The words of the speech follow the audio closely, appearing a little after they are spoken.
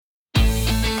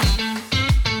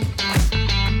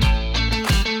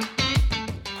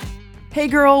Hey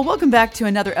girl, welcome back to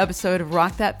another episode of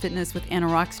Rock That Fitness with Anna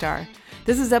Rockstar.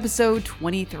 This is episode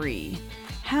 23.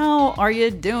 How are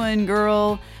you doing,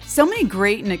 girl? So many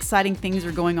great and exciting things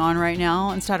are going on right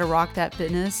now inside of Rock That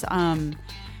Fitness.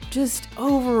 Just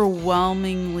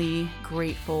overwhelmingly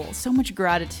grateful. So much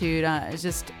gratitude is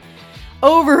just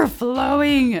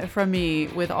overflowing from me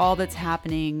with all that's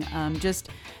happening. Just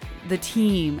the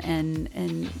team and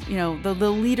you know the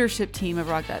leadership team of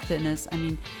Rock That Fitness. I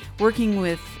mean, working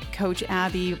with Coach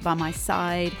Abby by my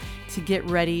side to get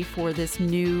ready for this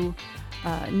newly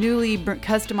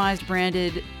customized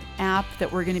branded app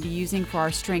that we're going to be using for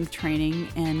our strength training.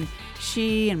 And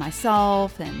she and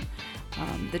myself and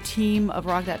the team of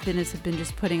Rock That Fitness have been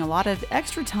just putting a lot of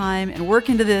extra time and work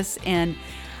into this, and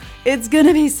it's going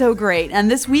to be so great.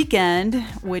 And this weekend,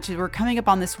 which we're coming up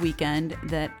on this weekend,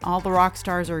 that all the rock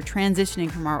stars are transitioning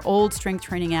from our old strength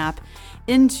training app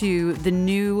into the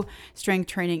new strength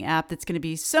training app that's going to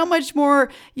be so much more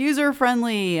user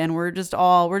friendly. And we're just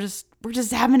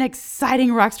having an exciting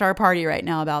rockstar party right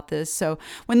now about this. So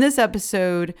when this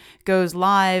episode goes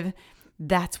live,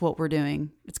 that's what we're doing.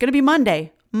 It's going to be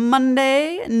Monday,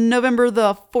 November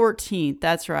the 14th.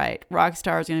 That's right.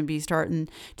 Rockstar is going to be starting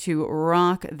to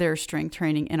rock their strength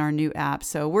training in our new app.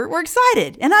 So we're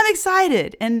excited, and I'm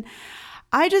excited. And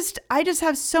I just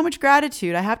have so much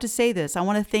gratitude. I have to say this. I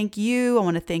want to thank you. I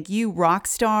want to thank you, rock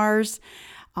stars.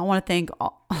 I want to thank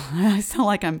all, I sound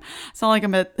like I'm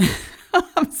at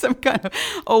some kind of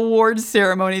award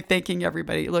ceremony thanking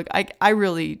everybody. Look, I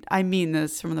mean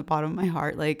this from the bottom of my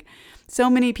heart. Like, so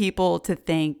many people to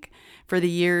thank for the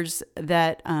years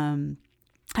that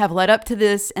have led up to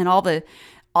this and all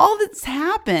that's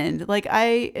happened. Like,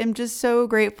 I am just so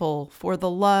grateful for the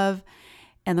love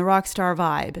and the rockstar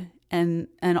vibe and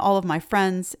all of my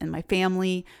friends and my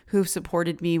family who've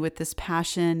supported me with this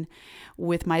passion,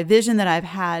 with my vision that I've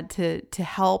had to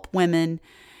help women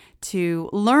to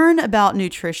learn about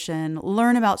nutrition,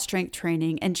 learn about strength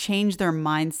training, and change their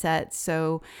mindset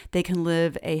so they can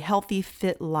live a healthy,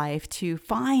 fit life to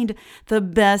find the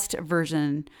best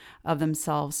version of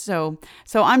themselves. So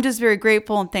I'm just very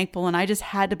grateful and thankful, and I just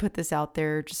had to put this out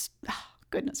there. Just,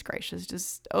 goodness gracious,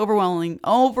 just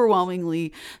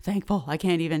overwhelmingly thankful. I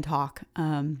can't even talk.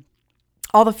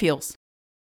 All the feels.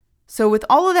 So with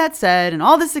all of that said and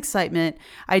all this excitement,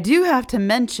 I do have to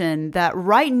mention that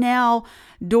right now,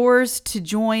 doors to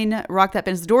join Rock That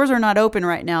Fitness, the doors are not open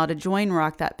right now to join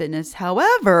Rock That Fitness.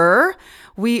 However,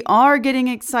 we are getting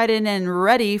excited and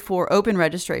ready for open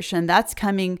registration. That's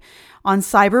coming on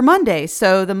Cyber Monday.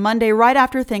 So the Monday right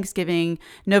after Thanksgiving,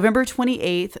 November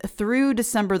 28th through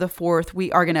December the 4th,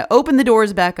 we are going to open the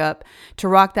doors back up to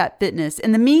Rock That Fitness.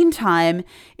 In the meantime,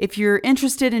 if you're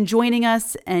interested in joining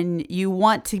us and you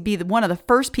want to be one of the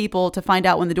first people to find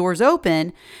out when the doors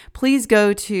open, please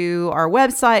go to our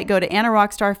website, go to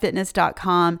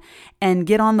annarockstarfitness.com and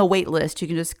get on the wait list. You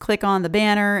can just click on the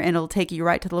banner and it'll take you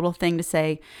right to the little thing to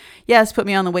say, yes, put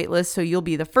me on the wait list. So you'll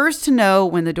be the first to know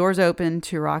when the doors open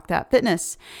to Rock That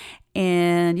Fitness.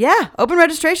 And yeah, open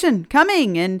registration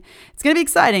coming, and it's going to be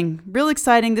exciting, real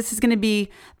exciting. This is going to be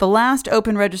the last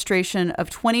open registration of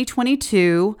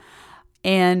 2022.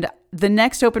 And the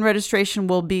next open registration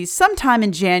will be sometime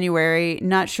in January.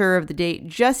 Not sure of the date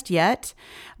just yet,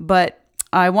 but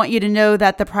I want you to know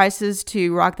that the prices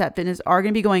to Rock That Fitness are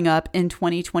going to be going up in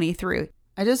 2023.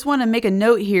 I just want to make a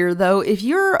note here, though. If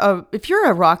you're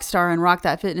a rock star and Rock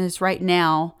That Fitness right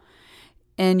now,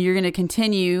 and you're going to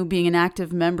continue being an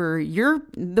active member,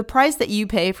 the price that you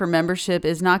pay for membership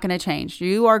is not going to change.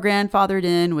 You are grandfathered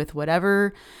in with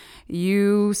whatever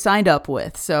you signed up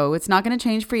with. So it's not going to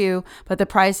change for you, but the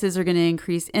prices are going to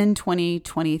increase in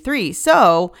 2023.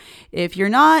 So if you're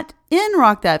not in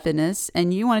Rock That Fitness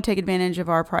and you want to take advantage of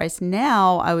our price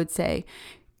now, I would say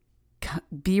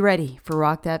be ready for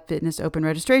Rock That Fitness open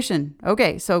registration.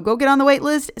 Okay, so go get on the wait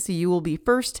list so you will be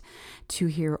first to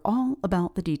hear all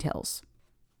about the details.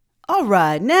 All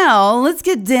right, now let's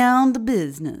get down to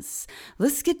business.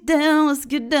 Let's get down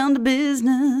to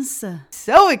business.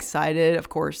 So excited. Of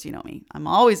course, you know me. I'm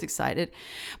always excited.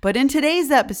 But in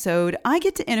today's episode, I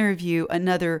get to interview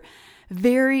another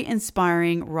very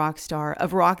inspiring rock star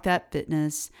of Rock That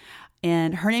Fitness.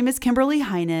 And her name is Kimberly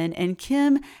Heinen, and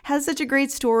Kim has such a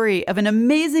great story of an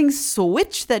amazing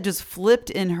switch that just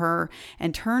flipped in her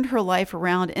and turned her life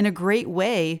around in a great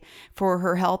way for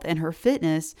her health and her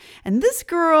fitness. And this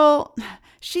girl,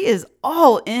 she is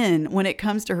all in when it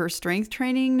comes to her strength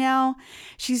training now.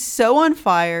 She's so on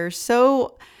fire,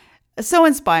 so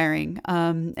inspiring.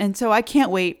 And so I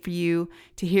can't wait for you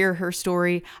to hear her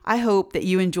story. I hope that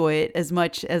you enjoy it as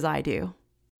much as I do.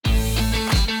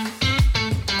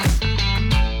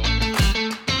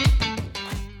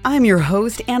 I'm your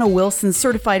host, Anna Wilson,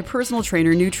 certified personal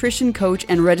trainer, nutrition coach,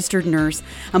 and registered nurse.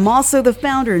 I'm also the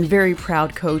founder and very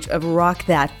proud coach of Rock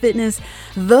That Fitness,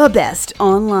 the best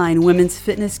online women's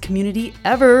fitness community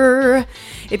ever.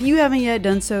 If you haven't yet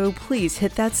done so, please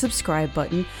hit that subscribe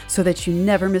button so that you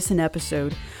never miss an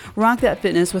episode. Rock That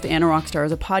Fitness with Anna Rockstar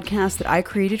is a podcast that I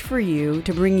created for you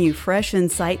to bring you fresh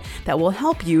insight that will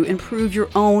help you improve your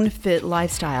own fit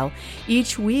lifestyle.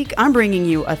 Each week, I'm bringing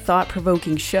you a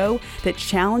thought-provoking show that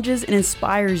challenges and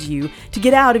inspires you to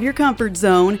get out of your comfort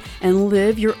zone and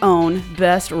live your own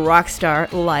best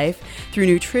rockstar life through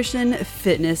nutrition,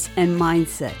 fitness, and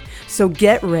mindset. So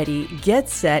get ready, get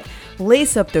set,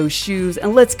 lace up those shoes,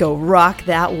 and let's go rock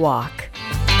that walk.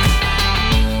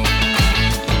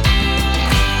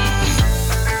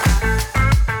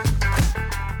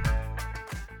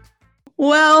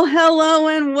 Well, hello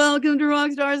and welcome to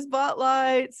Rockstar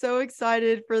Spotlight. So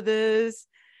excited for this.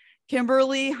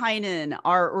 Kimberly Heinen,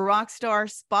 our Rockstar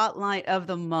Spotlight of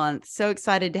the month. So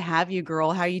excited to have you,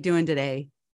 girl. How are you doing today?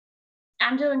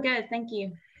 I'm doing good. Thank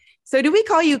you. So do we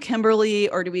call you Kimberly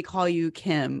or do we call you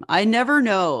Kim? I never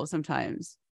know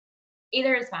sometimes.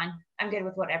 Either is fine. I'm good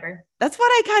with whatever. That's what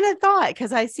I kind of thought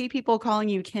because I see people calling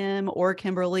you Kim or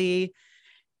Kimberly.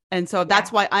 And so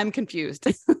that's why I'm confused.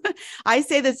 I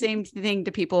say the same thing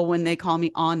to people when they call me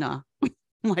Anna. I'm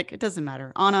like, it doesn't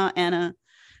matter. Anna,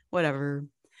 whatever.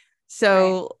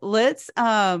 So let's,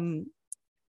 I'm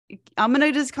going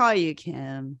to just call you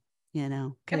Kim,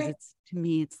 because it's, to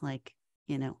me, it's like,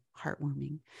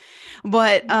 heartwarming.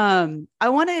 But I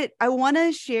want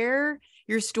to share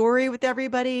your story with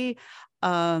everybody.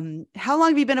 How long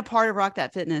have you been a part of Rock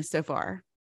That Fitness so far?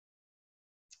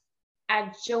 I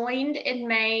joined in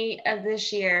May of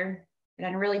this year. I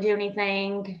didn't really do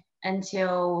anything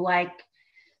until like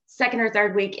second or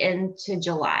third week into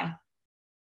July.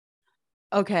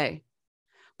 Okay.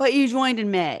 But you joined in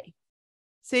May.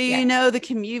 So,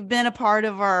 you've been a part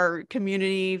of our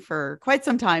community for quite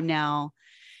some time now.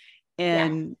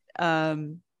 And,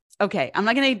 okay, I'm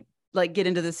not going to get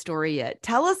into this story yet.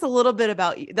 Tell us a little bit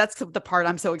about you. That's the part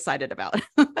I'm so excited about.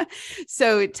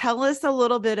 So tell us a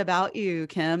little bit about you,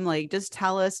 Kim. Just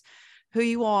tell us who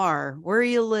you are, where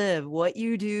you live, what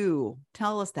you do.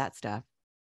 Tell us that stuff.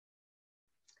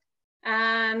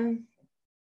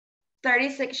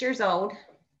 36 years old,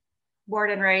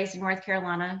 born and raised in North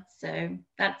Carolina. So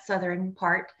that's southern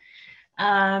part.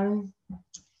 I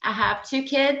have 2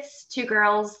 kids, 2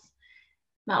 girls.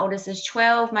 My oldest is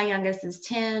 12. My youngest is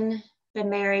 10. Been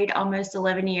married almost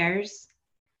 11 years.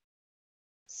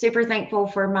 Super thankful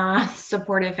for my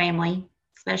supportive family,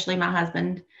 especially my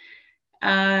husband.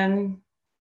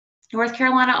 North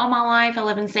Carolina all my life. I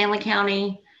live in Stanley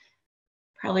County,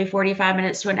 probably 45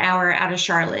 minutes to an hour out of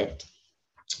Charlotte.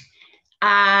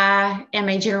 I am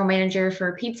a general manager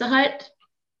for Pizza Hut.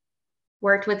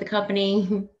 Worked with the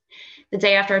company the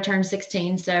day after I turned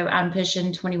 16, so I'm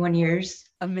pushing 21 years.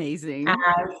 Amazing. I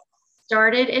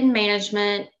started in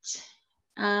management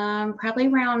probably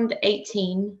around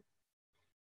 18.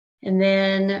 And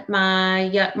then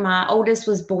my oldest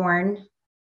was born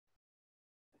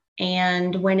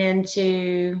and went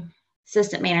into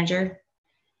assistant manager.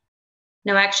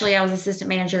 No, actually, I was assistant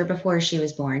manager before she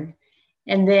was born.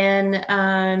 And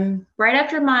then right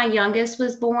after my youngest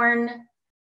was born,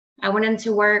 I went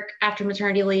into work after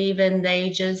maternity leave and they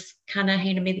just kind of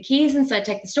handed me the keys and said,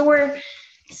 take the store.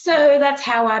 So that's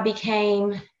how I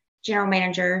became general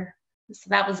manager. So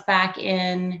that was back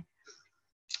in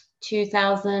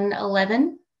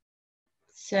 2011.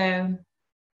 So,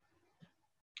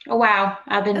 oh, wow.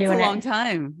 I've been doing it. That's a long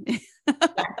time.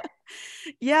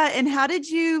 Yeah. And how did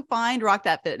you find Rock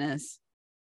That Fitness?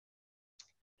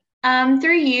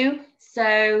 Through you.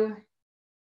 So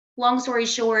long story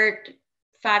short,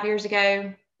 5 years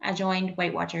ago, I joined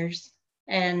Weight Watchers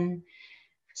and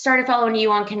started following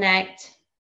you on Connect.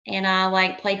 And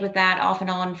I played with that off and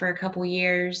on for a couple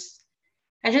years.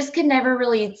 I just could never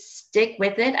really stick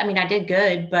with it. I mean, I did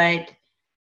good, but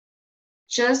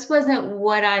just wasn't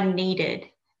what I needed.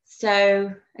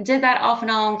 So I did that off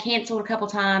and on, canceled a couple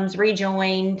times,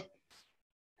 rejoined.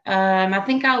 I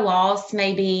think I lost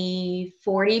maybe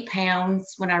 40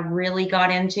 pounds when I really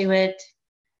got into it.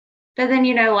 But then,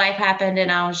 life happened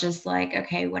and I was just like,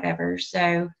 okay, whatever.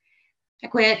 So I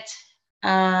quit.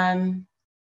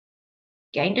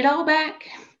 Gained it all back,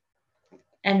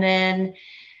 and then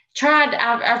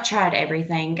I've tried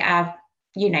everything.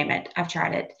 You name it, I've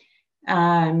tried it.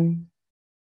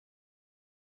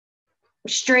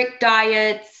 Strict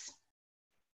diets,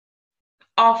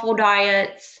 awful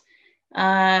diets.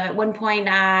 At one point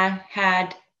I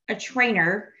had a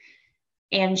trainer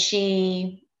and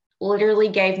she literally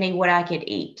gave me what I could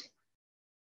eat.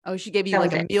 Oh, she gave you That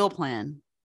like was a it. meal plan.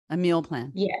 A meal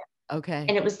plan. Yeah. Okay.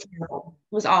 And it was terrible.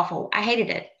 It was awful. I hated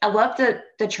it. I loved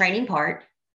the training part,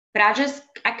 but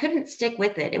I couldn't stick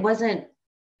with it.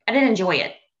 I didn't enjoy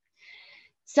it.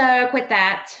 So I quit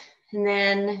that. And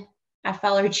then I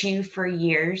followed you for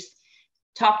years,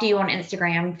 talked to you on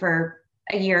Instagram for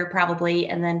a year probably.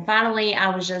 And then finally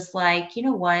I was just like, you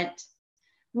know what?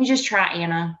 Let me just try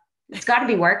Anna. It's got to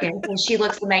be working because she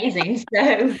looks amazing.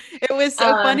 So, It was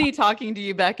so um, funny talking to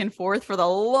you back and forth for the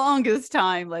longest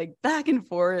time, like back and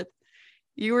forth.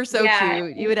 You were so yeah.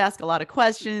 cute. You would ask a lot of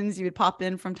questions. You would pop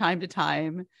in from time to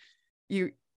time.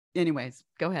 You, anyways,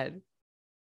 go ahead.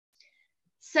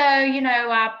 So,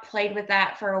 I played with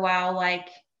that for a while, like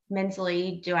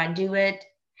mentally, do I do it?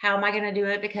 How am I going to do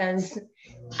it? Because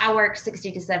I work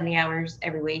 60 to 70 hours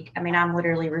every week. I mean, I'm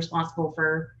literally responsible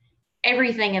for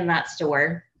everything in that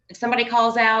store. If somebody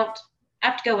calls out, I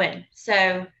have to go in.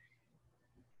 So,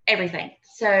 everything.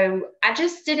 So, I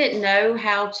just didn't know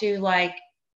how to like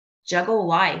juggle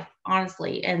life,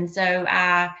 honestly. And so,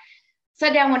 I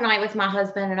sat down one night with my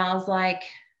husband and I was like,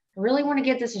 I really want to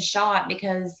give this a shot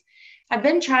because I've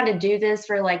been trying to do this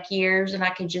for like years and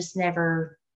I could just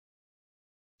never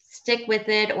stick with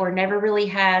it or never really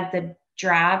had the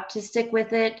drive to stick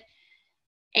with it.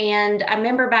 And I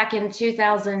remember back in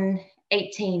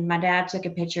 2018, my dad took a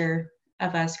picture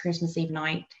of us Christmas Eve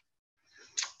night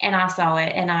and I saw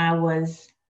it and I was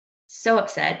so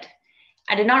upset.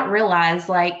 I did not realize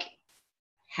like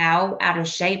how out of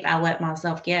shape I let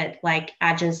myself get. Like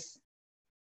I just,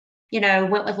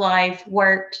 went with life,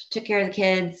 worked, took care of the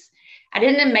kids. I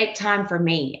didn't make time for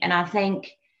me. And I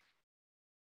think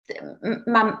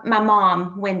my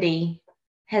mom, Wendy,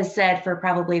 has said for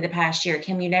probably the past year,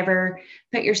 Kim, you never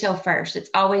put yourself first. It's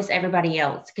always everybody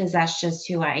else because that's just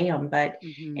who I am.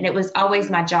 And it was always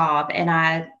my job. And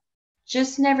I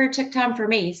just never took time for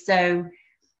me. So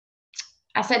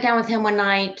I sat down with him one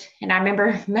night and I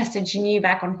remember messaging you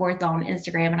back and forth on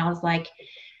Instagram. And I was like,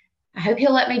 I hope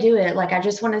he'll let me do it. Like, I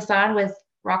just want to sign with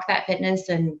Rock That Fitness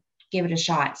and give it a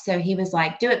shot. So he was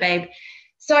like, do it, babe.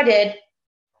 So I did.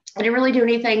 I didn't really do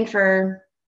anything for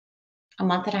a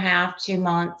month and a half, 2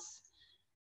 months.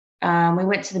 We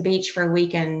went to the beach for a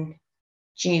week in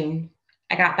June.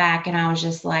 I got back and I was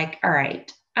just like, all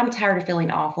right, I'm tired of feeling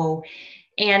awful.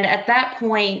 And at that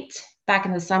point, back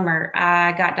in the summer,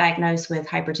 I got diagnosed with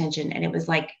hypertension and it was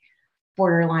like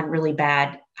borderline really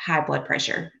bad high blood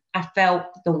pressure. I felt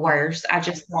the worst. I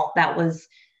just thought that was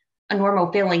a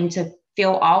normal feeling to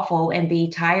feel awful and be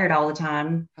tired all the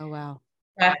time. Oh, wow.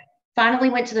 I finally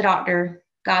went to the doctor,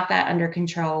 got that under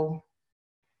control,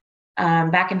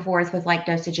 back and forth with like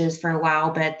dosages for a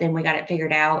while, but then we got it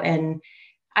figured out. And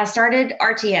I started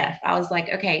RTF. I was like,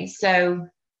 okay, so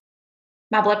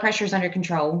my blood pressure is under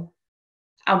control.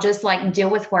 I'll just like deal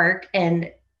with work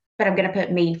but I'm going to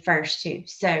put me first too.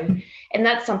 So, and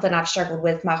that's something I've struggled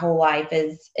with my whole life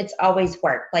is it's always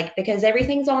work, like, because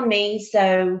everything's on me.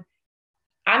 So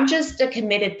I'm just a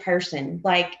committed person.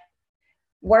 Like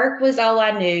work was all I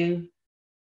knew.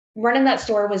 Running that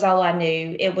store was all I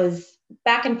knew. It was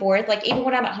back and forth. Like even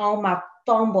when I'm at home, my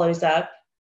phone blows up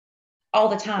all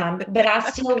the time, but I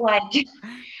still like,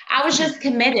 I was just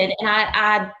committed and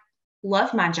I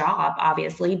love my job,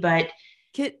 obviously, but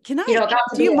Can I, it got to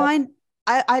do be you mind?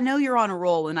 I know you're on a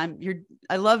roll and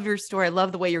I love your story. I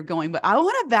love the way you're going, but I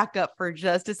want to back up for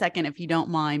just a second, if you don't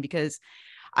mind, because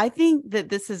I think that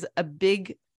this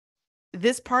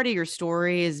part of your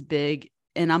story is big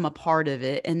and I'm a part of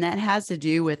it. And that has to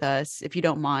do with us, if you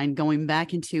don't mind, going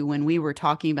back into when we were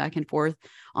talking back and forth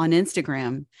on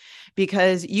Instagram,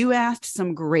 because you asked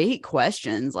some great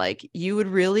questions. Like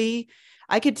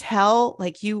I could tell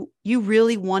like you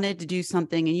really wanted to do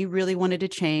something and you really wanted to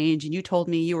change. And you told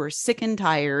me you were sick and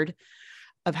tired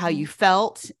of how you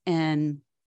felt and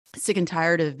sick and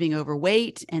tired of being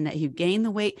overweight and that you gained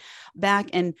the weight back.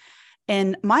 And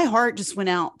my heart just went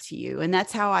out to you. And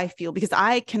that's how I feel because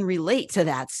I can relate to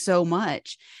that so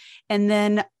much. And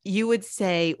then you would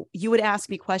ask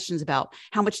me questions about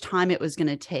how much time it was going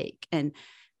to take and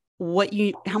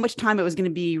how much time it was going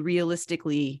to be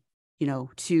realistically,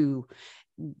 to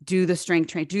do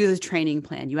the do the training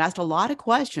plan. You asked a lot of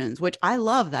questions, which I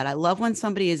love that. I love when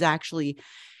somebody is actually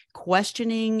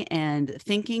questioning and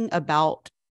thinking about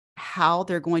how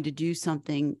they're going to do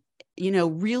something,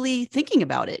 really thinking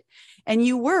about it. And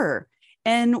you were.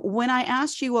 And when I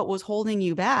asked you what was holding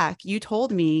you back, you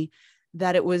told me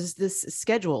that it was this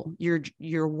schedule,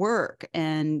 your work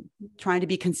and trying to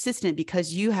be consistent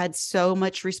because you had so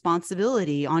much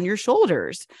responsibility on your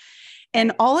shoulders.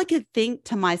 And all I could think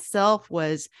to myself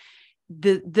was,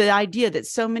 the idea that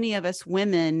so many of us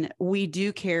women, we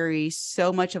do carry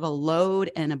so much of a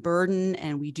load and a burden,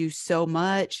 and we do so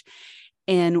much,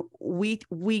 and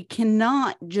we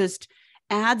cannot just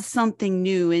add something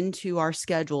new into our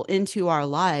schedule, into our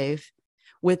life,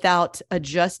 without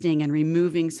adjusting and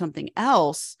removing something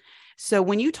else. So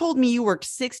when you told me you work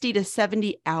 60 to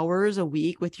 70 hours a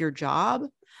week with your job,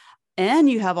 and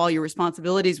you have all your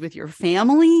responsibilities with your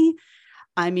family,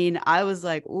 I mean, I was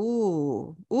like,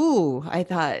 ooh, I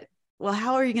thought, well,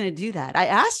 how are you going to do that? I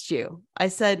asked you, I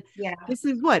said, Yeah. this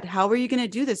is how are you going to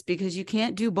do this? Because you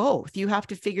can't do both. You have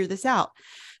to figure this out.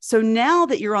 So now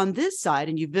that you're on this side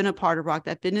and you've been a part of Rock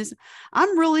That Business,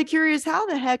 I'm really curious, how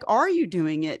the heck are you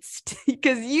doing it?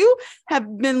 Because you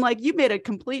have been like, you made a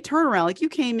complete turnaround. Like, you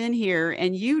came in here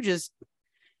and you just,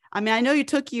 I mean, I know you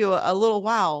took you a little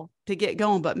while to get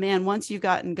going, but man, once you've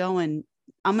gotten going,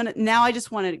 I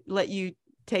just want to let you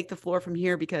take the floor from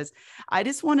here, because I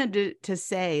just wanted to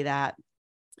say that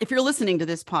if you're listening to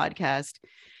this podcast,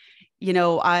 you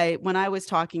know, when I was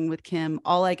talking with Kim,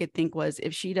 all I could think was,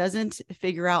 if she doesn't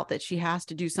figure out that she has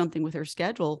to do something with her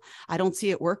schedule, I don't see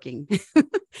it working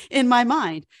in my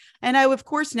mind. And I, of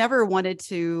course, never wanted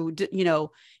to, you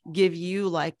know, give you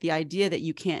like the idea that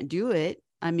you can't do it.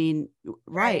 I mean,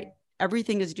 right.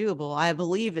 Everything is doable. I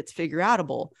believe it's figure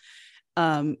outable.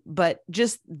 But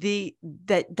just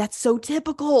that's so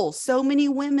typical. So many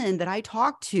women that I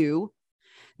talk to,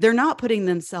 they're not putting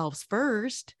themselves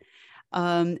first.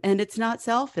 And it's not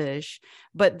selfish,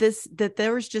 but that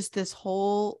there was just this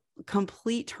whole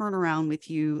complete turnaround with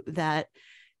you that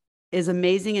is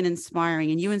amazing and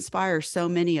inspiring. And you inspire so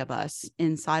many of us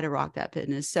inside of Rock That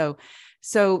Fitness. So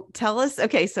tell us,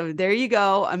 okay, so there you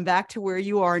go. I'm back to where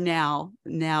you are now,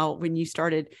 when you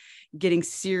started getting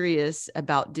serious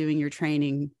about doing your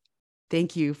training.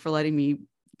 Thank you for letting me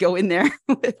go in there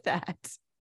with that.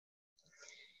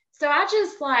 So I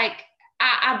just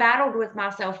I battled with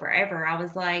myself forever. I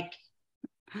was like,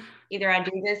 either I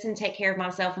do this and take care of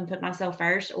myself and put myself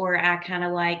first, or I kind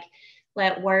of like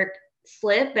let work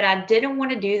slip. But I didn't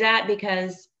want to do that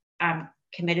because I'm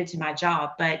committed to my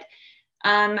job. But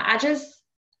I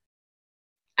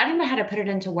don't know how to put it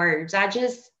into words. I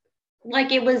just,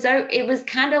 like, it was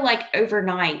kind of like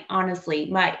overnight,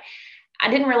 honestly.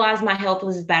 I didn't realize my health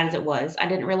was as bad as it was. I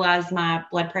didn't realize my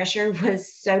blood pressure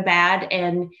was so bad.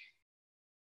 And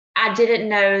I didn't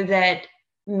know that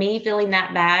me feeling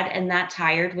that bad and that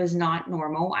tired was not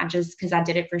normal. Because I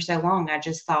did it for so long, I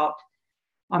just thought,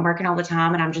 well, I'm working all the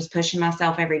time and I'm just pushing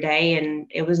myself every day, and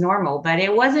it was normal, but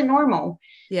it wasn't normal.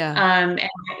 Yeah. And,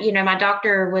 you know, my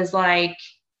doctor was like,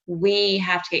 we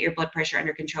have to get your blood pressure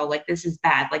under control. Like, this is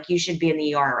bad. Like, you should be in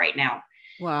the ER right now.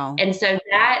 Wow. And so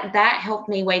that helped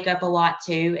me wake up a lot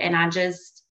too. And I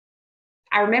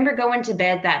remember going to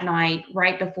bed that night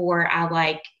right before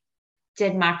I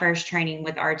did my first training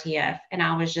with RTF. And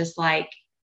I was just like,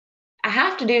 I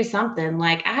have to do something.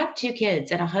 Like, I have 2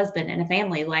 kids and a husband and a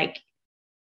family. Like,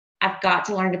 I've got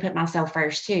to learn to put myself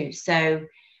first too. So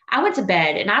I went to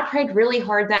bed and I prayed really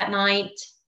hard that night.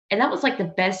 And that was like the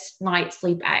best night's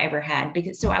sleep I ever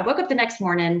had. So I woke up the next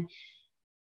morning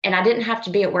and I didn't have to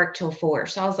be at work till 4.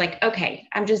 So I was like, okay,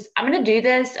 I'm going to do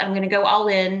this. I'm going to go all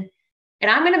in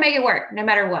and I'm going to make it work no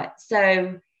matter what.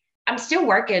 So I'm still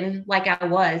working like I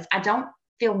was. I don't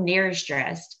feel near as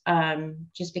stressed,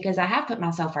 just because I have put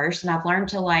myself first, and I've learned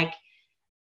to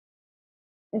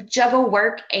juggle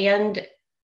work and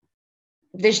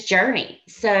this journey.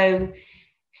 So,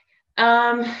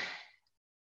 I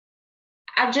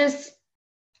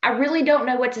really don't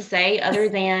know what to say other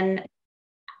than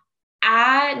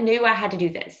I knew I had to do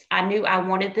this. I knew I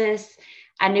wanted this.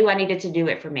 I knew I needed to do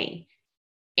it for me.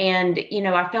 And, you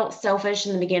know, I felt selfish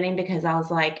in the beginning because I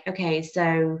was like, okay,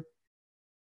 so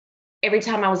every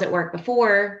time I was at work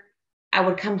before, I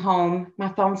would come home, my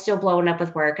phone's still blowing up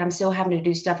with work. I'm still having to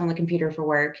do stuff on the computer for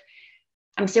work.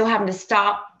 I'm still having to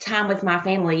stop time with my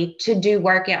family to do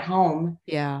work at home.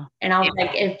 Yeah. And I was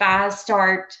like, if I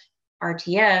start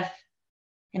RTF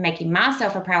and making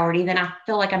myself a priority, then I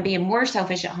feel like I'm being more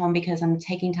selfish at home because I'm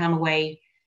taking time away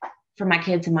from my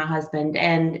kids and my husband.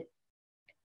 And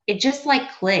it just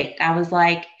clicked. I was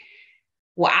like,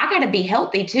 well, I got to be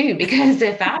healthy too, because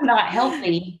if I'm not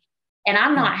healthy and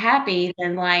I'm not happy,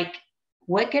 then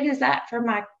what good is that for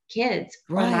my kids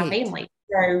or my family?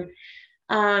 So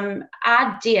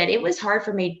I did. It was hard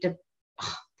for me to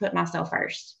put myself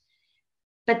first,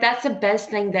 but that's the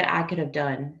best thing that I could have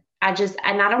done.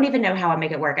 And I don't even know how I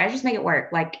make it work. I just make it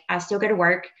work. I still go to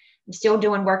work. I'm still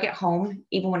doing work at home,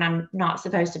 even when I'm not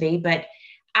supposed to be, but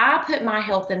I put my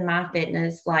health and my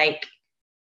fitness,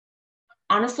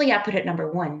 honestly, I put it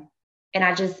number 1.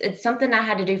 And it's something I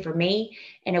had to do for me,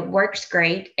 and it works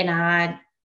great. And I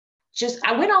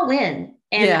went all in.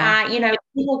 And Yeah.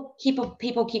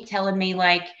 people keep telling me,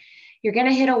 like, you're going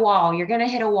to hit a wall. You're going to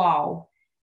hit a wall.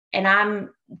 And I'm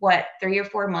 3 or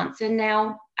 4 months in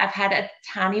now. I've had a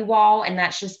tiny wall. And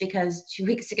that's just because 2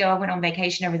 weeks ago, I went on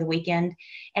vacation over the weekend,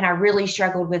 and I really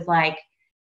struggled with, like,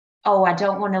 oh, I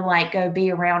don't want to, like, go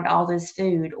be around all this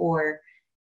food or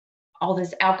all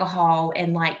this alcohol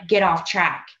and, like, get off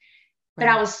track. But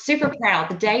I was super proud.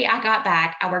 The day I got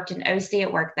back, I worked an OC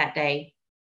at work that day.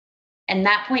 And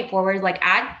that point forward, like,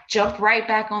 I jumped right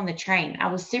back on the train.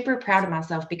 I was super proud of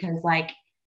myself because, like,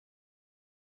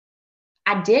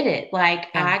 I did it. Like,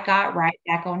 I got right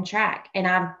back on track,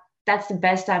 and that's the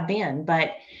best I've been.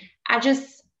 But I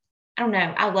don't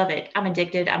know. I love it. I'm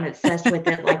addicted. I'm obsessed with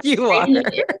it. Like, You are.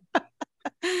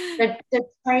 The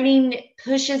training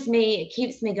pushes me. It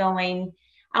keeps me going.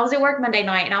 I was at work Monday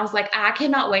night, and I was like, I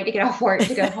cannot wait to get off work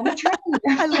to go home and train.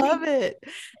 I love it.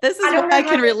 This is what I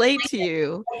can relate to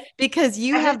you, because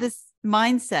you have this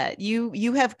mindset.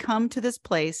 You have come to this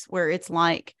place where it's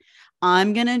like,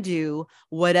 I'm going to do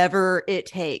whatever it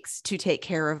takes to take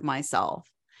care of myself.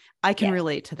 I can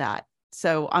relate to that.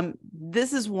 So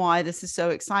this is why this is so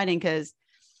exciting,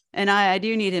 and I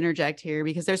do need to interject here,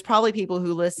 because there's probably people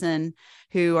who listen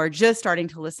who are just starting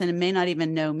to listen and may not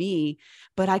even know me,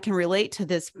 but I can relate to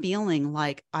this feeling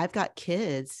like I've got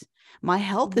kids. My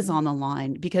health is on the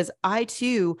line, because I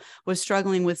too was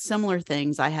struggling with similar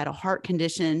things. I had a heart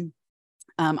condition.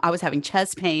 I was having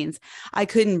chest pains. I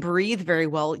couldn't breathe very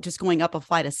well. Just going up a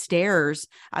flight of stairs,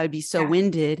 I would be so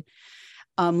winded.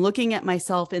 Looking at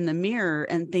myself in the mirror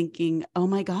and thinking, oh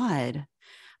my God,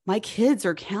 my kids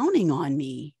are counting on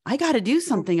me. I got to do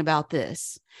something about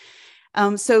this.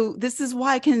 So this is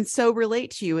why I can so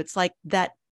relate to you. It's like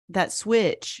that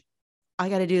switch. I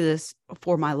got to do this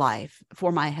for my life,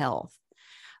 for my health.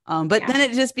 But then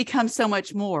it just becomes so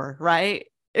much more, right?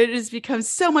 It just becomes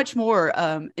so much more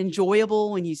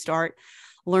enjoyable when you start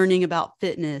learning about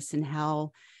fitness and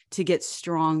how to get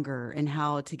stronger and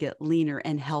how to get leaner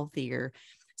and healthier.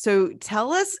 So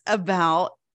tell us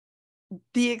about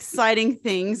the exciting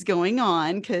things going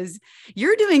on, because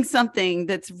you're doing something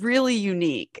that's really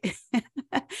unique.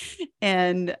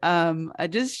 And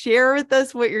just share with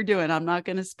us what you're doing. I'm not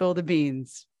going to spill the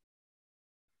beans.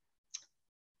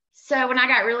 So when I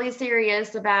got really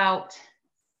serious about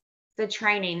the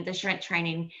strength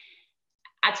training,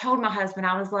 I told my husband,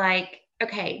 I was like,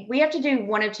 okay, we have to do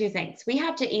one of two things. We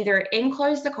have to either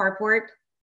enclose the carport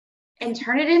and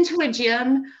turn it into a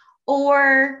gym,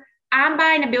 or I'm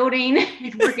buying a building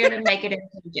and we're going to make it into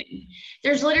a gym.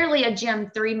 There's literally a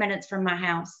gym 3 minutes from my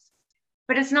house,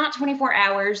 but it's not 24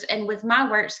 hours. And with my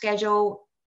work schedule,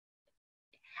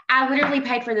 I literally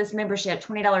paid for this membership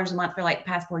 $20 a month for like the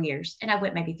past 4 years. And I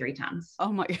went maybe 3 times.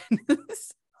 Oh my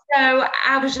goodness. So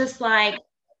I was just like,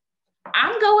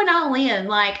 I'm going all in.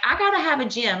 Like, I got to have a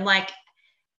gym. Like,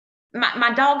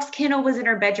 my dog's kennel was in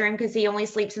her bedroom because he only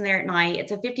sleeps in there at night.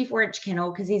 It's a 54-inch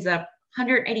kennel because he's a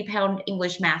 180-pound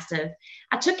English Mastiff.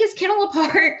 I took his kennel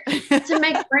apart to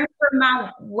make room for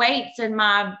my weights and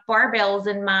my barbells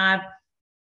and my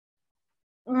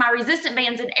resistant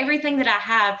bands and everything that I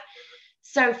have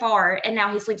so far. And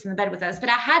now he sleeps in the bed with us. But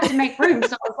I had to make room.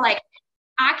 So I was like,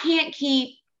 I can't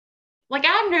keep, like, I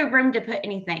have no room to put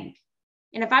anything.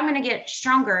 And if I'm going to get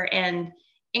stronger and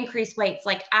increase weights,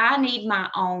 like, I need my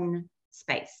own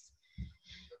space.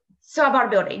 So I bought a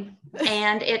building,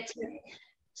 and it took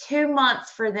 2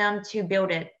 months for them to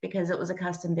build it because it was a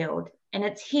custom build, and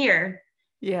it's here.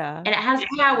 Yeah. And it has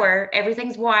power.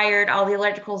 Everything's wired. All the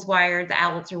electrical's wired. The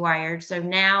outlets are wired. So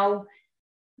now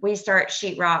we start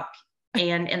sheetrock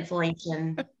and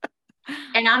insulation.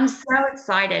 And I'm so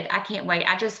excited. I can't wait.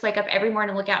 I just wake up every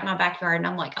morning, look out in my backyard, and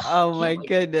I'm like, oh my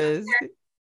goodness.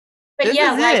 But this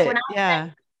yeah, like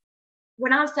it.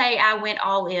 when I say I went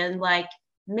all in, like,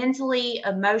 mentally,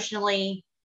 emotionally,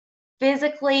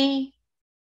 physically,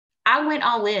 I went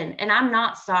all in, and I'm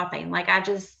not stopping. Like,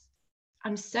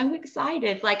 I'm so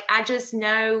excited. Like, I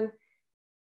know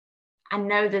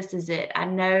this is it. I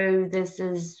know this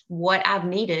is what I've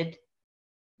needed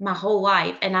my whole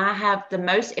life. And I have the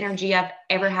most energy I've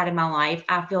ever had in my life.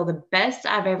 I feel the best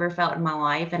I've ever felt in my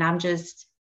life. And I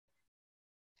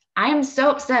am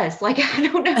so obsessed. Like, I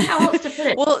don't know how else to put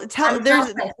it. Well,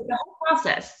 there's the whole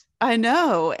process. I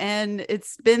know. And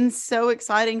it's been so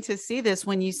exciting to see this.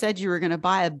 When you said you were going to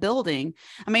buy a building,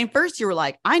 I mean, first you were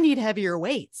like, I need heavier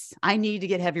weights. I need to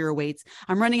get heavier weights.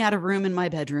 I'm running out of room in my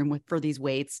bedroom for these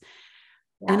weights.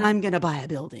 and Yeah. I'm going to buy a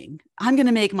building. I'm going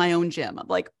to make my own gym. I'm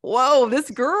like, whoa,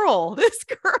 this girl,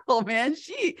 man,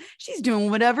 she's doing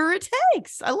whatever it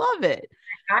takes. I love it.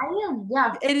 I am.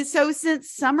 Yeah. It is so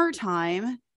since summer,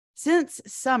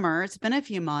 it's been a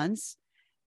few months.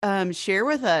 Share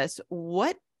with us,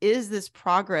 what is this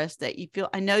progress that you feel?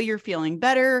 I know you're feeling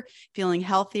better, feeling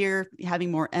healthier,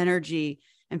 having more energy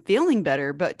and feeling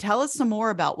better, but tell us some more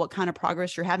about what kind of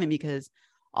progress you're having, because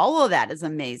all of that is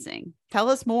amazing. Tell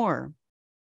us more.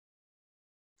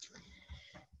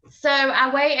 So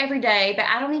I weigh every day, but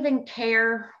I don't even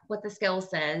care what the scale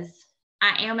says.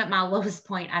 I am at my lowest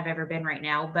point I've ever been right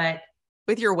now, but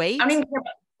With your I don't weight? even care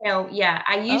about the scale. Yeah.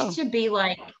 Oh,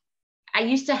 I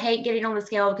used to hate getting on the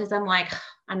scale because I'm like,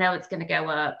 I know it's going to go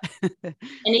up. And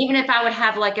even if I would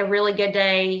have like a really good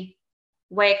day,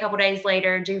 weigh a couple days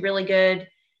later, do really good.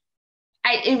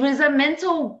 It was a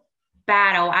mental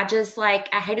battle. I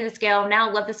hated the scale. Now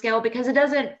I love the scale because it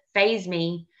doesn't phase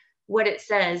me what it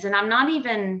says. And I'm not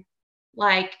even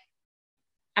like,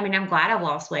 I mean, I'm glad I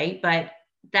lost weight, but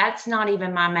that's not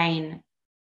even my main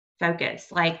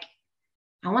focus. Like,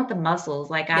 I want the muscles.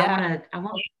 Like, yeah. I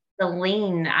want the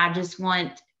lean. I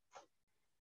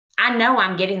know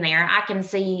I'm getting there. I can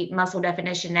see muscle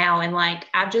definition now. And like,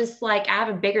 I have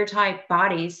a bigger type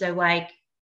body. So like,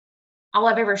 all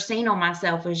I've ever seen on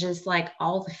myself was just like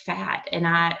all the fat. And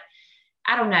I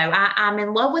don't know. I'm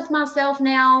in love with myself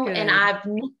now. And Good. I've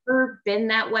never been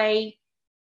that way.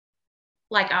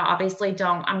 Like, I obviously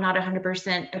don't, I'm not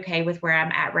 100% okay with where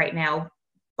I'm at right now,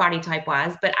 body type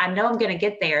wise, but I know I'm going to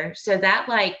get there. So that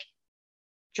like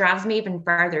drives me even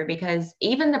further, because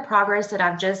even the progress that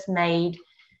I've just made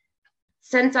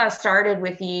since I started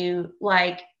with you,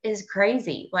 like, is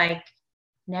crazy. Like,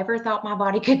 never thought my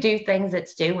body could do things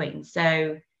it's doing.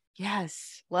 So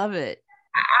Yes. Love it.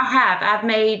 I've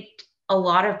made a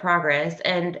lot of progress,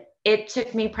 and it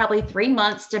took me probably 3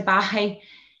 months to buy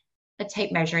a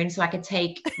tape measuring so I could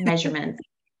take measurements.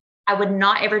 I would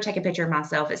not ever take a picture of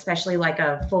myself, especially like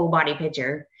a full body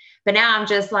picture. But now I'm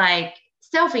just like,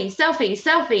 selfie, selfie,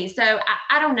 selfie. So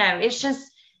I don't know. It's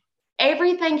just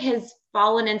everything has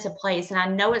fallen into place. And I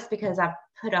know it's because I've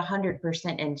put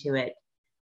 100% into it.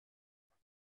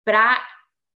 But I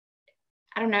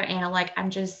don't know, Anna, like, I'm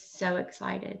just so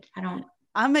excited.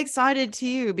 I'm excited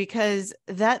too, because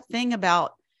that thing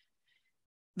about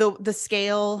the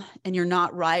scale, and you're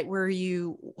not right where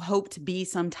you hope to be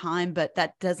sometime, but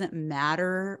that doesn't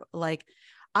matter. Like,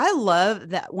 I love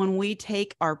that when we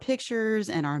take our pictures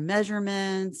and our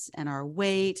measurements and our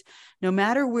weight, no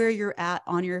matter where you're at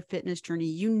on your fitness journey,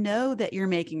 you know that you're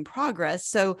making progress.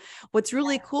 So what's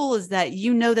really cool is that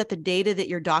you know that the data that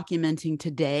you're documenting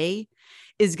today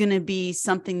is going to be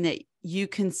something that you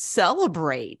can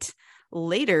celebrate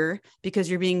later, because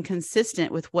you're being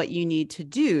consistent with what you need to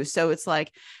do. So it's like,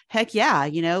 heck yeah,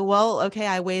 well, okay,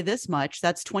 I weigh this much.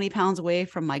 That's 20 pounds away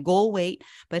from my goal weight,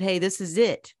 but hey, this is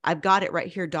it. I've got it right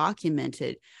here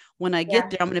documented. When I get Yeah.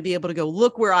 there, I'm going to be able to go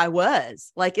look where I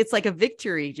was. Like, it's like a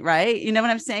victory, right? You know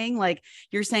what I'm saying? Like,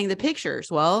 you're saying the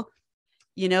pictures. Well,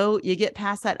 you get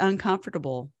past that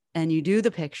uncomfortable and you do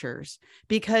the pictures,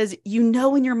 because in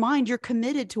your mind, you're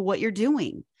committed to what you're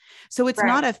doing. So it's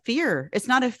not Right. a fear. It's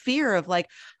not a fear of like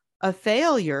a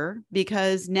failure,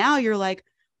 because now you're like,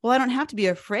 well, I don't have to be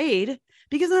afraid,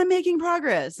 because I'm making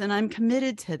progress and I'm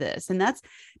committed to this. And that's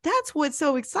what's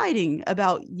so exciting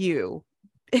about you,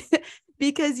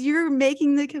 because you're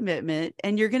making the commitment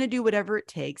and you're going to do whatever it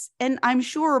takes. And I'm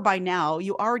sure by now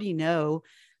you already know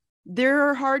there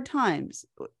are hard times.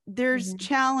 There's Mm-hmm.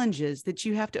 challenges that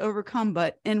you have to overcome.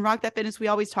 But in Rock That Fitness, we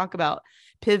always talk about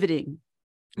pivoting,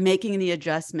 making the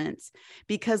adjustments,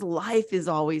 because life is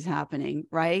always happening,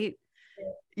 right?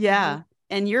 Mm-hmm. Yeah.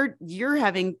 And you're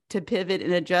having to pivot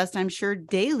and adjust, I'm sure,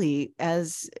 daily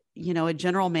as, a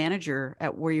general manager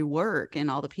at where you work and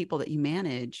all the people that you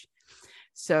manage.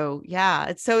 So yeah,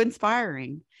 it's so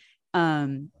inspiring.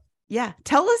 Yeah.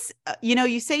 Tell us,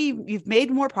 you say you've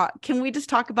made more can we just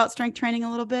talk about strength training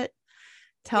a little bit?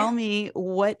 Tell Yeah. me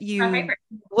what My you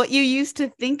favorite. used to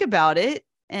think about it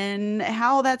and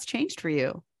how that's changed for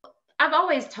you. I've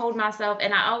always told myself,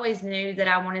 and I always knew that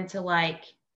I wanted to like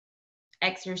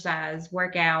exercise,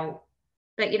 work out,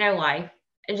 but life.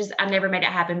 I never made it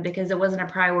happen because it wasn't a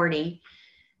priority.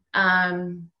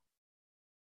 Um,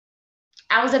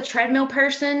 I was a treadmill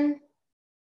person.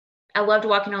 I loved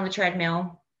walking on the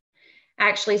treadmill. I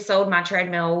actually sold my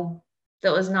treadmill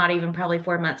that was not even probably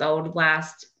 4 months old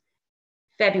last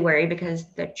February,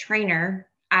 because the trainer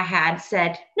I had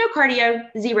said, no cardio,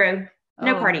 zero,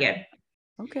 no Oh, cardio.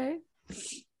 okay.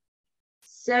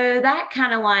 So that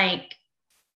kind of like,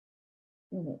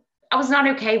 I was not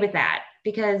okay with that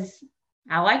because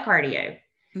I like cardio.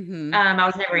 Mm-hmm. I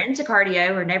was never into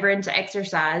cardio or never into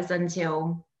exercise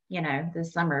until,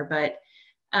 this summer. But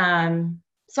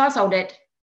so I sold it.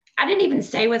 I didn't even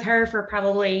stay with her for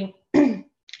probably, I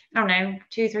don't know,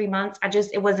 2-3 months.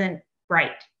 It wasn't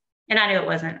right. And I knew it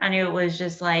wasn't. I knew it was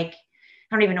just like,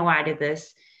 I don't even know why I did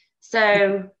this.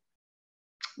 So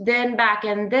then back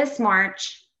in this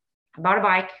March, I bought a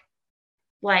bike,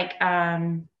 like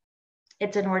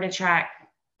it's an Track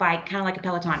bike, kind of like a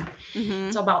Peloton.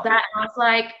 Mm-hmm. So I bought that, and I was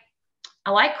like,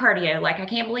 I like cardio. Like, I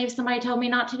can't believe somebody told me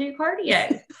not to do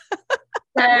cardio.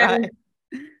 So Right.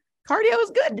 Cardio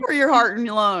is good for your heart and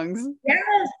your lungs.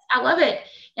 yes, I love it.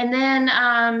 And then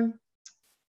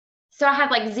so I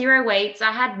had like zero weights.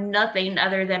 I had nothing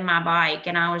other than my bike.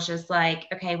 And I was just like,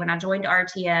 okay, when I joined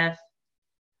RTF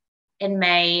in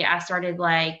May, I started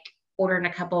like ordering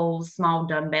a couple small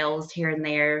dumbbells here and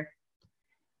there.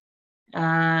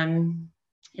 And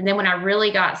then when I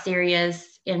really got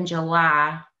serious in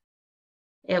July,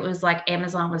 it was like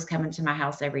Amazon was coming to my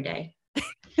house every day.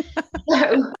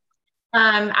 So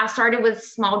I started with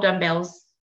small dumbbells.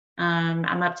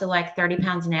 I'm up to like 30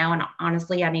 pounds now, and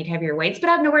honestly, I need heavier weights, but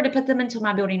I have nowhere to put them until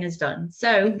my building is done.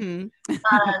 So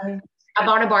I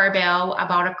bought a barbell, I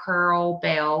bought a curl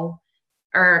bell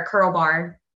or a curl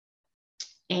bar,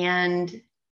 and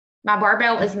my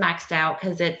barbell is maxed out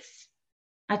because it's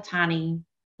a tiny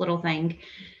little thing.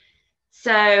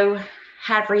 So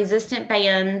have resistant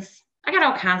bands. I got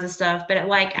all kinds of stuff, but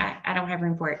I don't have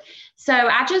room for it. So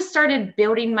I just started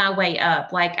building my way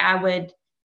up. Like, I would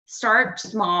start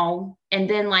small, and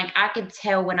then like I could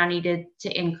tell when I needed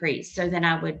to increase. So then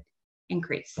I would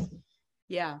increase.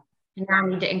 Yeah. And now I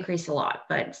need to increase a lot,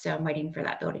 but so I'm waiting for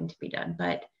that building to be done.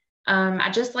 But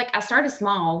I started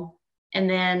small, and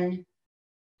then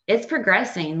it's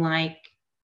progressing. Like,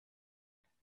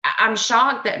 I'm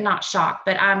shocked that not shocked,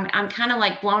 but I'm kind of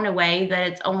like blown away that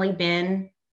it's only been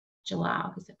July,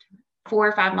 August, September, 4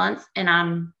 or 5 months, and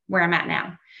I'm where I'm at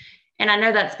now. And I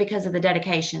know that's because of the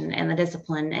dedication and the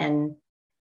discipline. And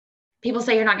people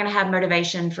say you're not going to have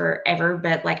motivation forever,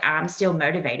 but like, I'm still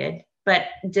motivated. But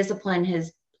discipline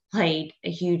has played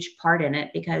a huge part in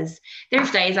it, because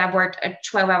there's days I've worked a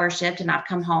 12-hour shift and I've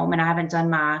come home and I haven't done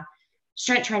my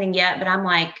strength training yet, but I'm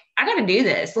like, I got to do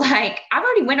this. Like, I've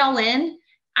already went all in.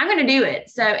 I'm going to do it.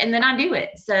 So, and then I do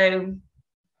it. So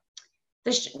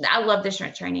I love the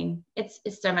strength training. It's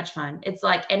so much fun. It's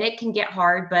like, and it can get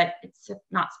hard, but it's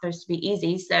not supposed to be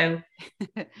easy. So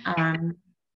I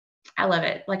love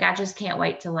it. Like, I just can't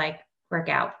wait to like work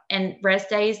out. And rest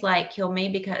days like kill me,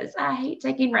 because I hate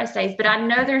taking rest days, but I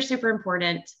know they're super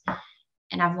important,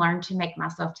 and I've learned to make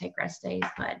myself take rest days.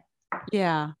 But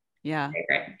yeah.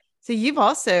 So you've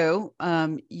also,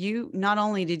 you not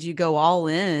only did you go all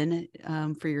in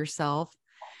for yourself,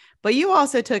 but you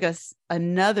also took us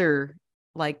another,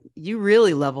 like, you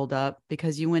really leveled up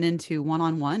because you went into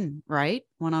one-on-one, right?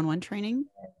 One-on-one training.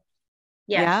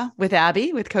 yes.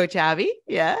 Yeah. With Coach Abby.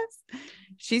 Yes.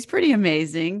 She's pretty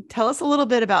amazing. Tell us a little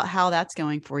bit about how that's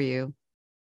going for you.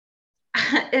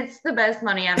 It's the best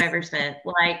money I've ever spent.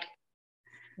 Like,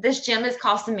 this gym is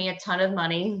costing me a ton of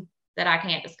money that I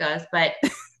can't discuss, but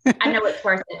I know it's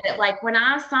worth it. But like, when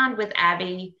I signed with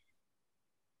Abby,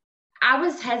 I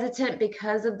was hesitant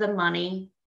because of the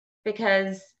money,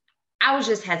 because I was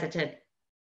just hesitant,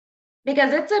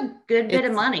 because it's a good bit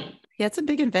of money. Yeah, it's a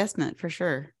big investment for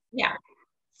sure. Yeah.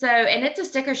 So, and it's a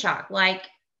sticker shock. Like,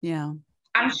 yeah,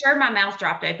 I'm sure my mouth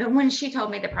dropped open when she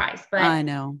told me the price, but I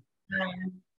know.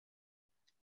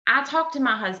 I talked to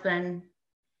my husband,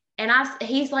 and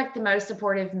he's like the most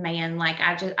supportive man. Like,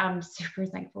 I'm super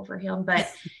thankful for him,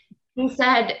 but he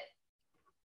said,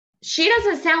 she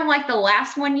doesn't sound like the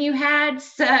last one you had,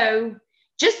 so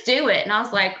just do it. And I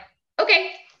was like,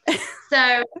 okay.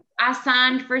 So I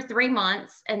signed for 3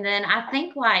 months, and then I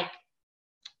think like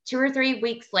 2 or 3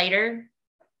 weeks later,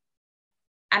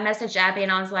 I messaged Abby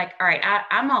and I was like, all right,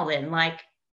 I'm all in. Like,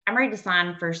 I'm ready to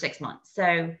sign for 6 months.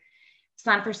 So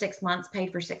signed for 6 months,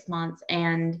 paid for 6 months,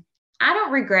 and I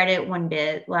don't regret it one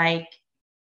bit. Like,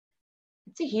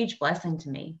 it's a huge blessing to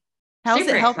me. How's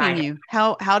it helping you?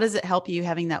 How does it help you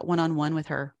having that one-on-one with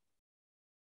her?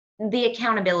 The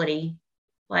accountability,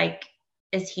 like,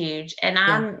 is huge.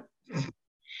 And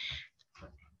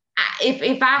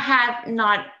if I had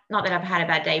not that I've had a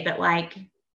bad day, but like,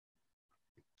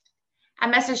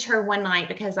 I messaged her one night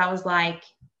because I was like,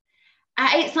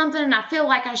 I ate something and I feel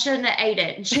like I shouldn't have ate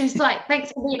it. And she was like,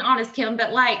 thanks for being honest, Kim.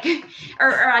 But like,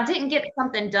 or I didn't get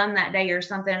something done that day or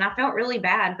something. And I felt really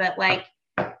bad, but like,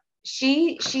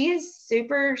 she is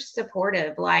super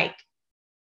supportive. Like,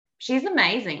 she's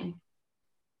amazing.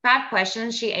 5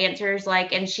 questions she answers,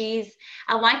 like, and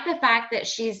I like the fact that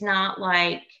she's not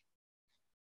like,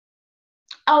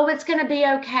 oh, it's going to be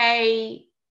okay.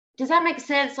 Does that make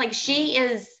sense? Like she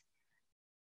is.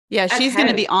 Yeah, she's going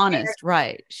to be honest,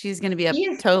 right? She's going to be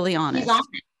totally She's honest. honest.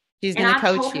 She's And going to I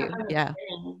coach told her you. from the Yeah,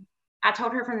 beginning. I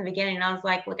told her from the beginning, I was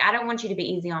like, look, I don't want you to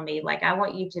be easy on me. Like I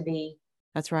want you to be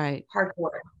that's right.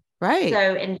 hardcore. Right. So,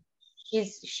 and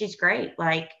she's great.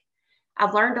 Like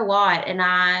I've learned a lot, and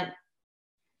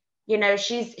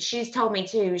she's told me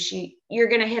too, you're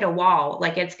going to hit a wall,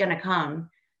 like it's going to come.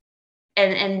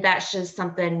 And that's just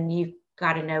something you've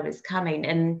got to know is coming.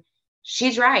 And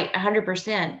she's right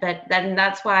 100%. But then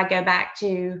that's why I go back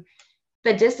to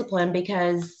the discipline,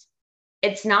 because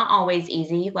it's not always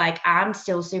easy. Like I'm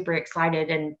still super excited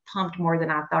and pumped more than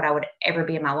I thought I would ever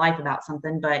be in my life about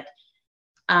something. But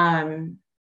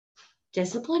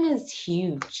discipline is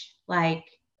huge. Like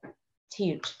it's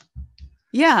huge.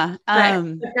 Yeah. But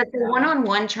the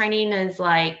one-on-one training is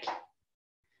like,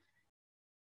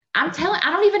 I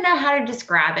don't even know how to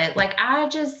describe it. Like I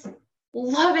just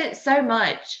love it so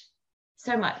much.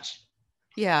 So much.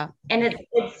 Yeah. And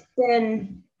it's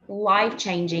been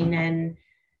life-changing, and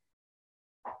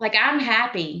like I'm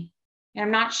happy and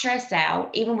I'm not stressed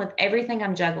out, even with everything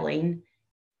I'm juggling.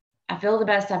 I feel the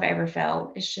best I've ever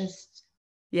felt. It's just,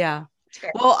 yeah.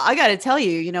 Well, I got to tell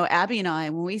you, Abby and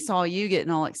I, when we saw you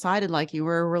getting all excited like you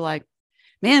were, we're like,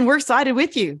 man, we're excited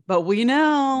with you, but we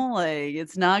know like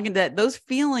it's not going that those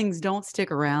feelings don't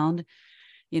stick around.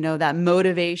 That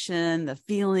motivation, the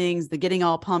feelings, the getting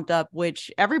all pumped up, which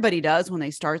everybody does when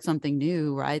they start something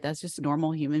new, right? That's just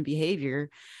normal human behavior.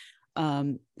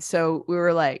 So we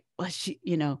were like, well,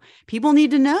 people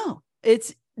need to know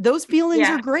those feelings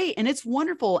are great and it's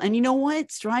wonderful. And you know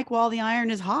what? Strike while the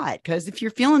iron is hot. Because if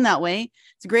you're feeling that way,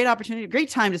 it's a great opportunity, a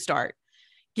great time to start.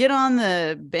 Get on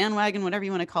the bandwagon, whatever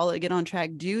you want to call it, get on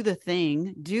track, do the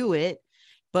thing, do it.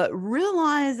 But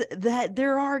realize that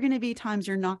there are going to be times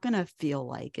you're not going to feel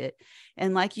like it.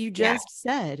 And like you just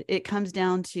said, it comes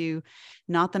down to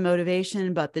not the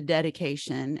motivation, but the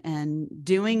dedication and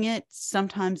doing it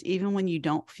sometimes, even when you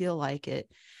don't feel like it.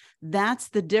 That's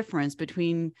the difference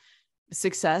between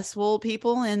successful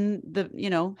people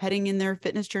and heading in their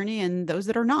fitness journey and those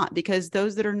that are not, because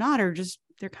those that are not are just,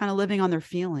 they're kind of living on their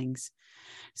feelings.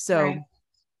 So right.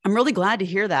 I'm really glad to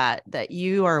hear that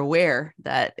you are aware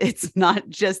that it's not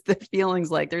just the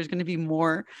feelings, like there's going to be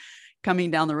more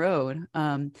coming down the road.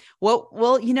 Well,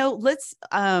 let's,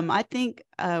 I think,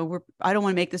 I don't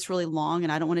want to make this really long,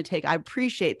 and I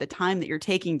appreciate the time that you're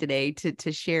taking today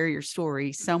to share your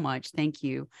story so much. Thank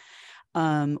you.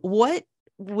 How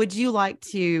would you like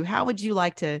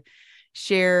to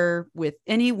share with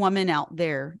any woman out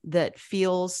there that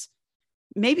feels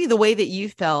maybe the way that you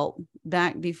felt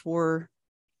back before,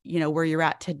 where you're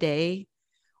at today?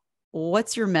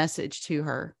 What's your message to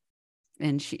her?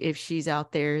 And if she's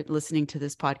out there listening to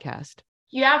this podcast,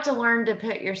 you have to learn to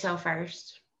put yourself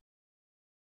first.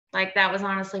 Like that was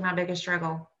honestly my biggest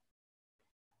struggle.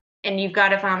 And you've got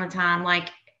to find the time. Like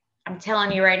I'm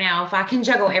telling you right now, if I can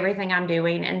juggle everything I'm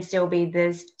doing and still be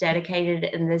this dedicated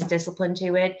and this disciplined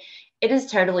to it, it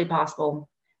is totally possible.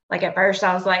 Like at first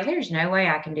I was like, there's no way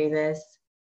I can do this,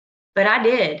 but I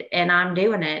did, and I'm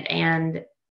doing it. And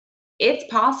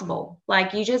it's possible.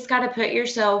 Like you just got to put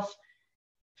yourself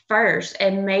first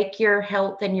and make your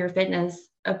health and your fitness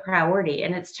a priority.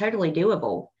 And it's totally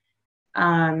doable.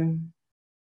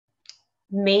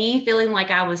 Me feeling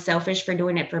like I was selfish for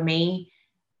doing it for me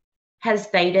has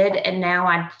faded. And now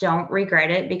I don't regret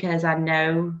it because I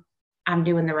know I'm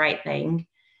doing the right thing.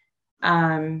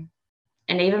 And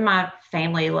even my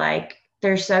family, like,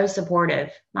 they're so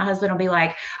supportive. My husband will be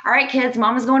like, all right, kids,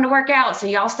 mama's going to work out, so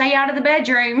y'all stay out of the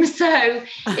bedroom. So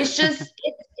it's just,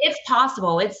 it's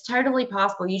possible. It's totally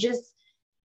possible. You just,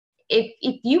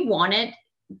 if you want it,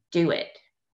 do it.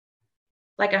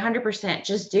 Like 100%,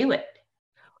 just do it.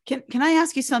 Can I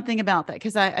ask you something about that?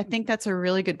 Because I think that's a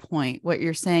really good point, what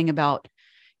you're saying about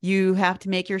you have to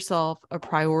make yourself a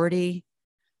priority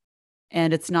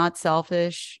and it's not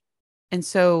selfish. And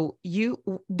so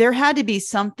there had to be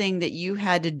something that you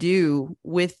had to do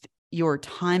with your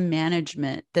time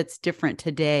management that's different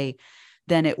today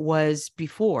than it was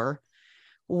before.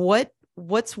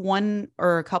 What's one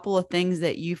or a couple of things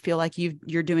that you feel like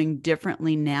you're doing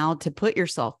differently now to put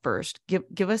yourself first?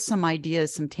 Give us some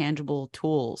ideas, some tangible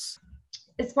tools.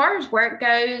 As far as work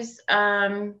goes,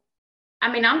 I'm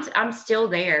still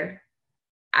there.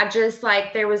 I just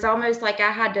there was almost like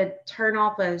I had to turn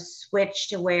off a switch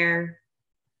to where,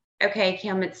 okay,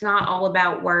 Kim, it's not all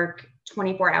about work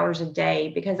 24 hours a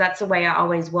day, because that's the way I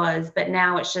always was. But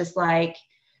now it's just like,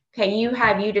 okay, you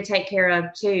have you to take care of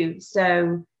too.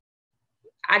 So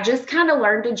I just kind of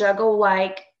learned to juggle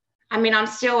like I mean, I'm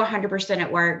still 100%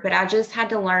 at work, but I just had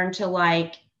to learn to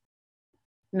like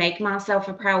make myself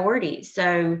a priority.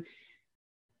 So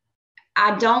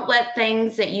I don't let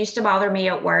things that used to bother me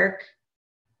at work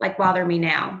like bother me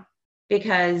now,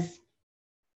 because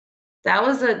that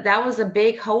was a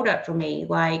big holdup for me.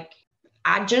 Like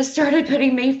I just started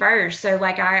putting me first. So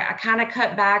like I kind of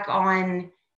cut back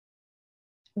on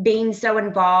being so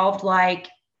involved. Like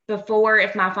before,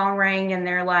 if my phone rang and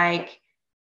they're like,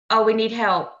 oh, we need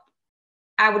help,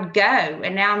 I would go.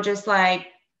 And now I'm just like,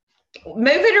 move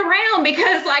it around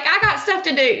because like I got stuff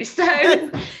to do. So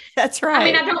That's right. I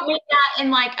mean, I don't mean that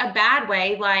in like a bad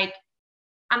way. Like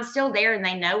I'm still there and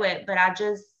they know it, but I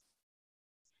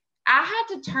had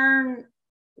to turn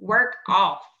work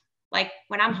off. Like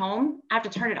when I'm home, I have to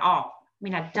turn it off. I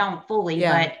mean, I don't fully,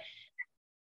 but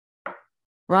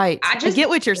right. I get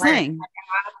what you're saying.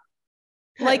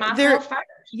 Like myself first.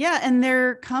 Yeah. And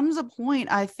there comes a point,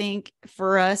 I think,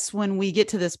 for us when we get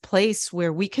to this place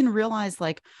where we can realize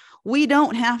like, we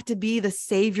don't have to be the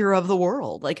savior of the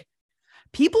world. Like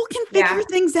people can figure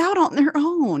things out on their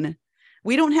own.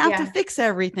 We don't have to fix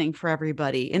everything for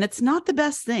everybody. And it's not the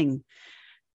best thing.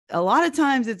 A lot of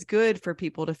times it's good for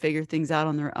people to figure things out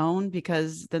on their own,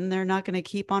 because then they're not going to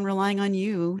keep on relying on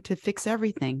you to fix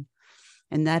everything.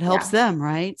 And that helps them.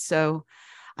 Right. So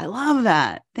I love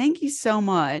that. Thank you so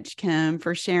much, Kim,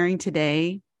 for sharing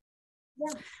today.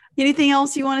 Yeah. Anything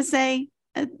else you want to say?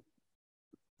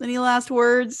 Any last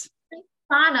words?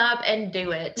 Sign up and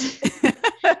do it.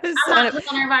 I'm not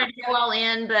telling everybody to go all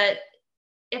in, but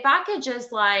if I could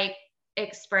just like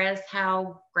express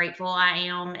how grateful I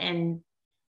am and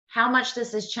how much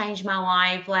this has changed my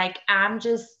life. Like I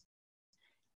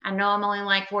know I'm only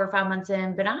like 4 or 5 months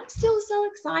in, but I'm still so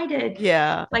excited.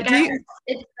 Yeah. Like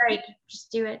it's great.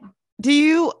 Just do it. Do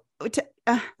you,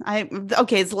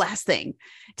 okay, it's the last thing.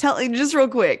 Just real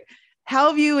quick.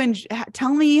 Tell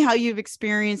me how you've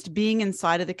experienced being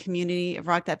inside of the community of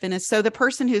Rock That Fitness, so the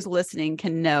person who's listening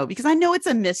can know, because I know it's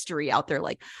a mystery out there.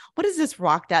 Like, what is this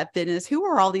Rock That Fitness? Who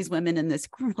are all these women in this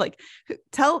group? Like,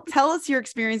 tell us your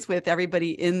experience with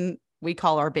everybody we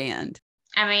call our band.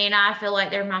 I mean, I feel like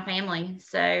they're my family.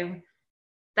 So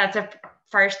that's a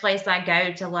first place I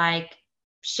go to like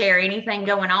share anything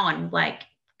going on, like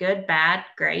good, bad,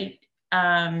 great.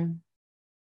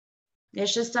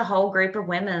 It's just a whole group of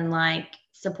women like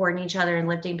supporting each other and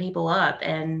lifting people up,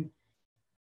 and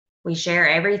we share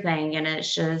everything. And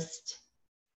it's just,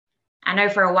 I know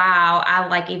for a while I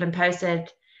like even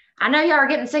posted, I know y'all are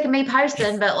getting sick of me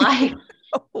posting, but like,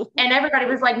 and everybody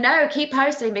was like, no, keep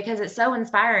posting because it's so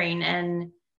inspiring.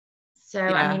 And so,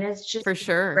 I mean, it's just for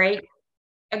sure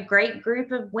a great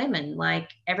group of women. Like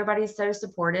everybody's so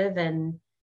supportive, and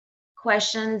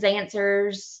questions,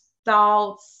 answers,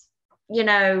 thoughts,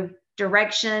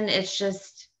 direction. It's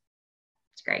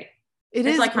great.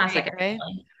 It's like great, my second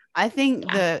family. I think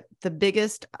the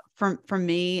biggest from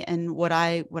me and what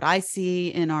I see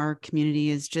in our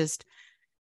community is just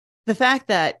the fact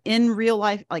that in real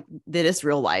life, like that is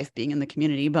real life being in the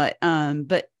community, but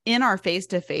in our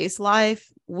face-to-face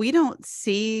life, we don't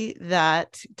see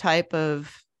that type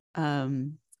of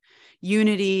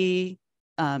unity,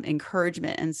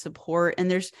 encouragement and support.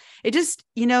 And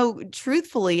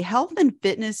truthfully, health and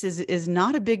fitness is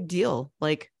not a big deal.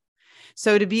 Like,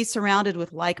 so to be surrounded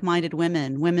with like-minded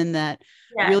women that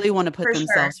really want to put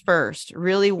themselves first,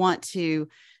 really want to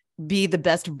be the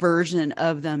best version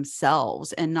of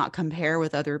themselves and not compare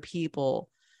with other people.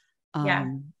 I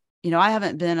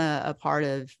haven't been a part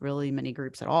of really many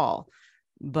groups at all,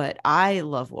 but I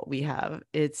love what we have.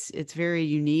 It's very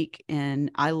unique.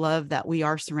 And I love that we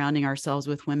are surrounding ourselves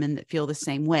with women that feel the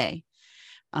same way,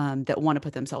 that want to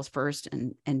put themselves first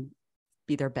and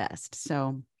be their best.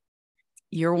 So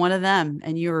you're one of them,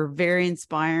 and you're very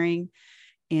inspiring.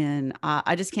 And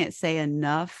I just can't say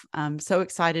enough. I'm so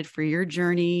excited for your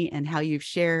journey and how you've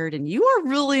shared, and you are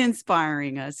really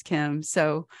inspiring us, Kim.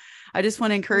 So I just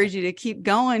want to encourage you to keep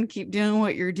going, keep doing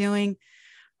what you're doing.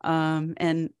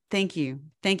 And thank you.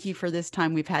 Thank you for this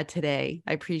time we've had today.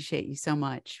 I appreciate you so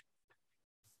much.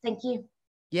 Thank you.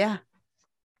 Yeah.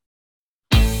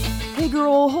 Hey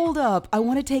girl, hold up. I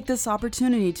want to take this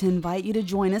opportunity to invite you to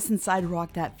join us inside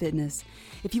Rock That Fitness.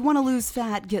 If you want to lose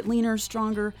fat, get leaner,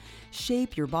 stronger,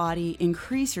 shape your body,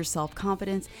 increase your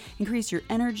self-confidence, increase your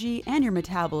energy and your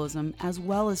metabolism, as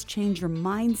well as change your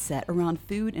mindset around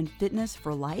food and fitness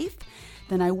for life,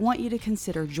 then I want you to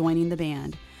consider joining the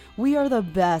band. We are the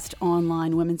best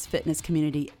online women's fitness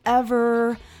community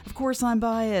ever. Of course, I'm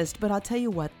biased, but I'll tell you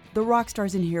what, the rock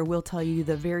stars in here will tell you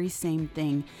the very same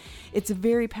thing. It's a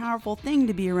very powerful thing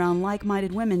to be around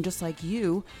like-minded women just like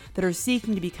you that are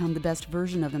seeking to become the best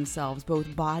version of themselves,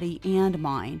 both body and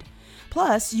mind.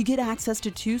 Plus, you get access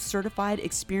to 2 certified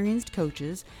experienced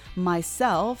coaches,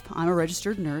 myself, I'm a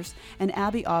registered nurse, and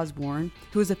Abby Osborne,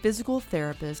 who is a physical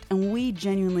therapist, and we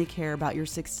genuinely care about your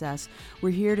success.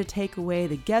 We're here to take away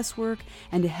the guesswork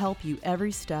and to help you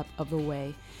every step of the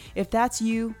way. If that's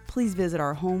you, please visit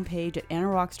our homepage at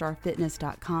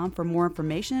AnnaRockstarFitness.com for more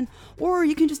information, or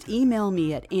you can just email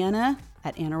me at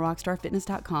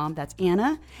Anna@AnnaRockstarFitness.com. That's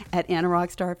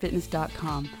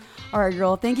Anna@AnnaRockstarFitness.com. All right,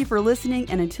 girl, thank you for listening,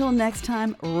 and until next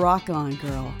time, rock on,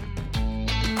 girl.